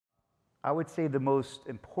I would say the most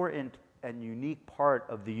important and unique part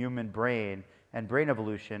of the human brain and brain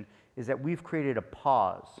evolution is that we've created a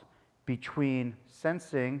pause between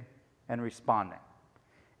sensing and responding.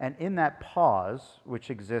 And in that pause, which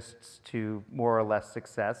exists to more or less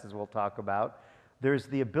success, as we'll talk about, there's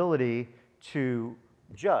the ability to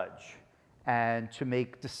judge and to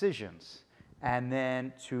make decisions and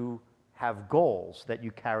then to have goals that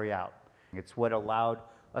you carry out. It's what allowed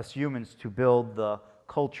us humans to build the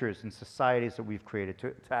cultures and societies that we've created,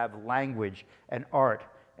 to have language and art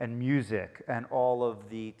and music and all of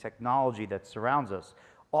the technology that surrounds us.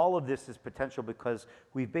 All of this is potential because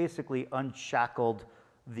we've basically unshackled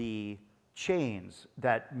the chains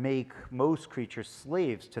that make most creatures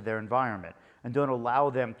slaves to their environment and don't allow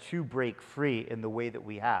them to break free in the way that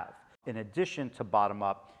we have. In addition to bottom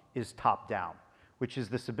up is top down, which is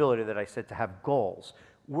this ability that I said to have goals.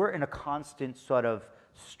 We're in a constant sort of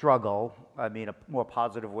struggle. I mean, a more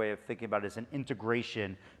positive way of thinking about it is an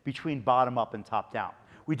integration between bottom up and top down.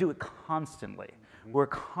 We do it constantly. We're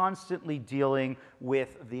constantly dealing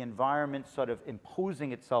with the environment sort of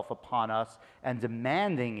imposing itself upon us and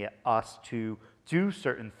demanding us to do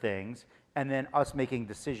certain things, and then us making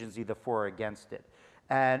decisions either for or against it.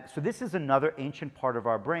 And so this is another ancient part of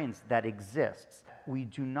our brains that exists. We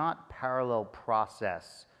do not parallel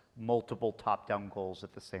process multiple top-down goals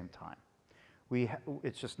at the same time.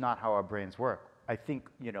 It's just not how our brains work. I think,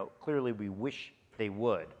 clearly we wish they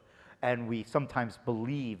would, and we sometimes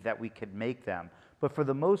believe that we could make them. But for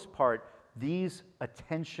the most part, these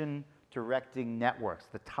attention-directing networks,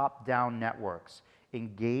 the top-down networks,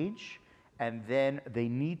 engage, and then they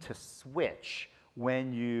need to switch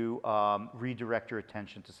when you redirect your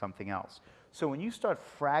attention to something else. So when you start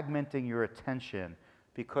fragmenting your attention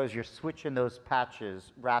because you're switching those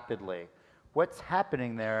patches rapidly, what's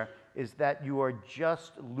happening there is that you are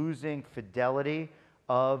just losing fidelity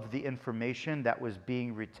of the information that was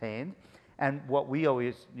being retained. And what we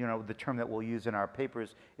always, the term that we'll use in our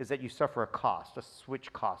papers is that you suffer a cost, a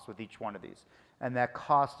switch cost with each one of these. And that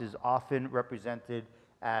cost is often represented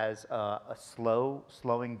as a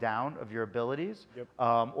slowing down of your abilities, yep,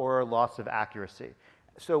 or a loss of accuracy.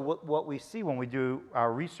 So what we see when we do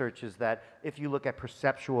our research is that if you look at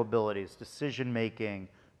perceptual abilities, decision-making,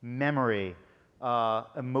 memory,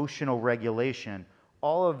 emotional regulation,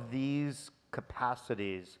 all of these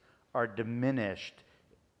capacities are diminished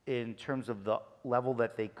in terms of the level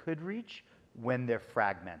that they could reach when they're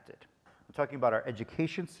fragmented. I'm talking about our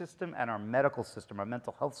education system and our medical system, our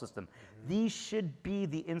mental health system. Mm-hmm. These should be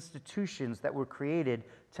the institutions that were created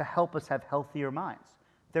to help us have healthier minds.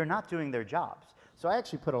 They're not doing their jobs. So I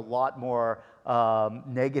actually put a lot more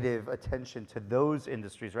negative attention to those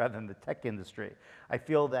industries rather than the tech industry. I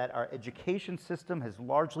feel that our education system has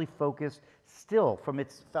largely focused still from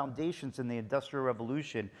its foundations in the Industrial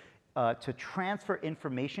Revolution to transfer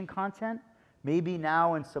information content, maybe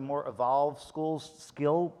now in some more evolved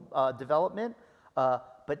skill development,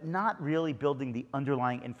 but not really building the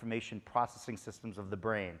underlying information processing systems of the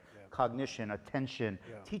brain. Yeah. Cognition, attention.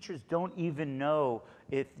 Yeah. Teachers don't even know,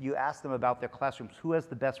 if you ask them about their classrooms, who has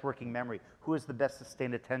the best working memory, who has the best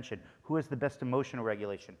sustained attention, who has the best emotional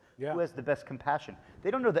regulation, yeah, who has the best compassion.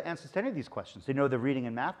 They don't know the answers to any of these questions. They know the reading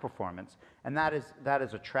and math performance, and that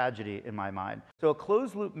is a tragedy in my mind. So a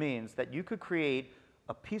closed loop means that you could create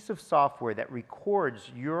a piece of software that records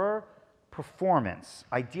your performance,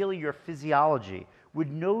 ideally your physiology, would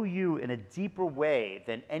know you in a deeper way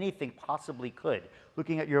than anything possibly could,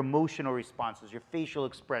 looking at your emotional responses, your facial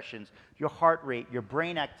expressions, your heart rate, your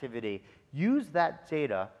brain activity. Use that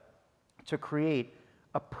data to create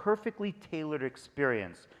a perfectly tailored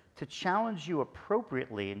experience, to challenge you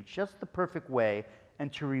appropriately in just the perfect way,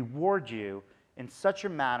 and to reward you in such a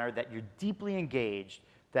manner that you're deeply engaged,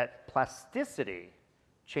 that plasticity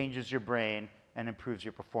changes your brain and improves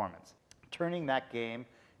your performance. Turning that game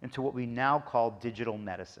into what we now call digital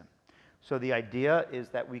medicine. So the idea is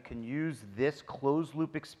that we can use this closed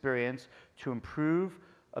loop experience to improve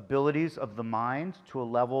abilities of the mind to a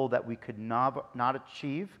level that we could not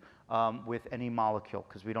achieve with any molecule,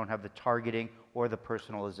 because we don't have the targeting or the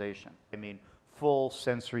personalization. I mean, full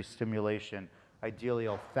sensory stimulation, ideally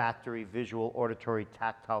olfactory, visual, auditory,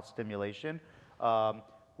 tactile stimulation,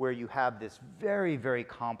 where you have this very, very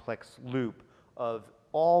complex loop of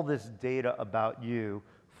all this data about you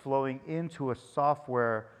flowing into a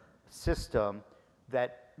software system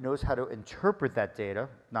that knows how to interpret that data,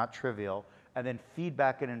 not trivial, and then feed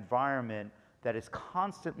back an environment that is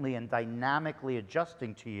constantly and dynamically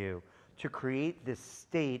adjusting to you to create this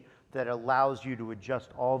state that allows you to adjust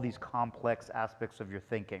all these complex aspects of your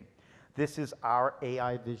thinking. This is our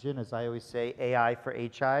AI vision, as I always say, AI for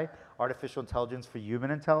HI. artificial intelligence for human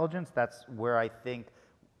intelligence, that's where I think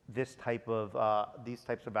these types of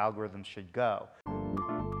algorithms should go.